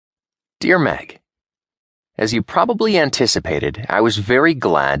Dear Meg, as you probably anticipated, I was very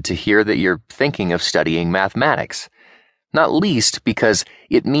glad to hear that you're thinking of studying mathematics, not least because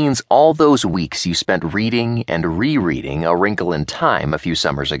it means all those weeks you spent reading and rereading A Wrinkle in Time a few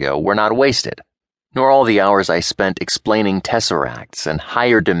summers ago were not wasted, nor all the hours I spent explaining tesseracts and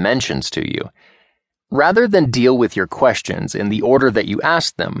higher dimensions to you. Rather than deal with your questions in the order that you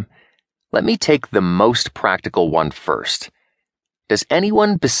asked them, let me take the most practical one first. Does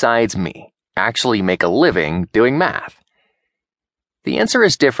anyone besides me actually make a living doing math? The answer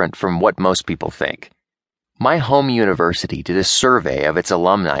is different from what most people think. My home university did a survey of its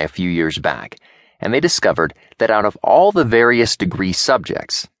alumni a few years back, and they discovered that out of all the various degree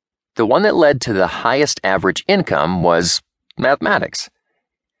subjects, the one that led to the highest average income was mathematics.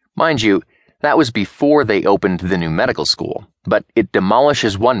 Mind you, that was before they opened the new medical school, but it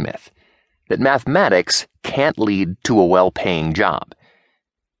demolishes one myth, that mathematics can't lead to a well-paying job.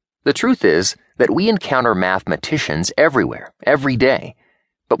 The truth is that we encounter mathematicians everywhere, every day,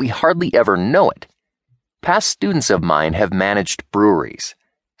 but we hardly ever know it. Past students of mine have managed breweries,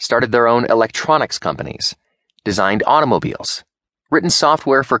 started their own electronics companies, designed automobiles, written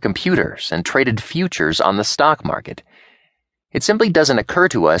software for computers, and traded futures on the stock market. It simply doesn't occur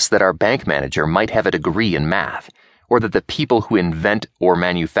to us that our bank manager might have a degree in math, or that the people who invent or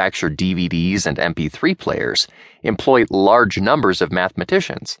manufacture DVDs and MP3 players employ large numbers of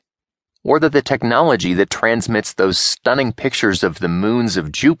mathematicians, or that the technology that transmits those stunning pictures of the moons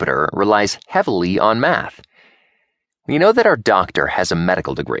of Jupiter relies heavily on math. We know that our doctor has a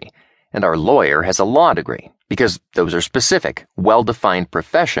medical degree, and our lawyer has a law degree, because those are specific, well-defined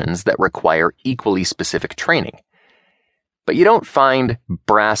professions that require equally specific training. But you don't find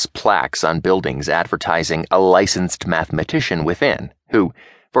brass plaques on buildings advertising a licensed mathematician within, who,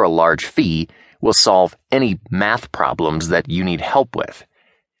 for a large fee, will solve any math problems that you need help with.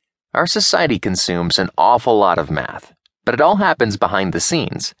 Our society consumes an awful lot of math, but it all happens behind the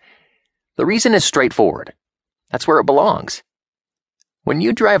scenes. The reason is straightforward. That's where it belongs. When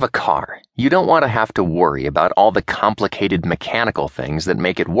you drive a car, you don't want to have to worry about all the complicated mechanical things that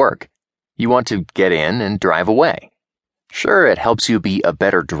make it work. You want to get in and drive away. Sure, it helps you be a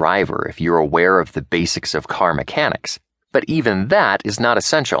better driver if you're aware of the basics of car mechanics, but even that is not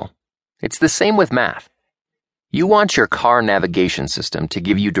essential. It's the same with math. You want your car navigation system to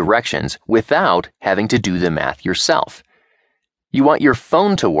give you directions without having to do the math yourself. You want your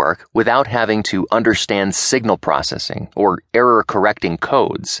phone to work without having to understand signal processing or error-correcting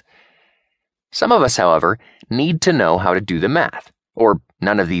codes. Some of us, however, need to know how to do the math, or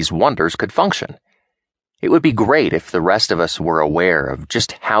none of these wonders could function. It would be great if the rest of us were aware of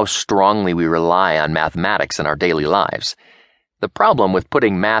just how strongly we rely on mathematics in our daily lives. The problem with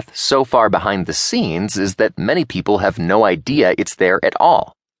putting math so far behind the scenes is that many people have no idea it's there at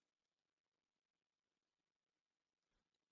all.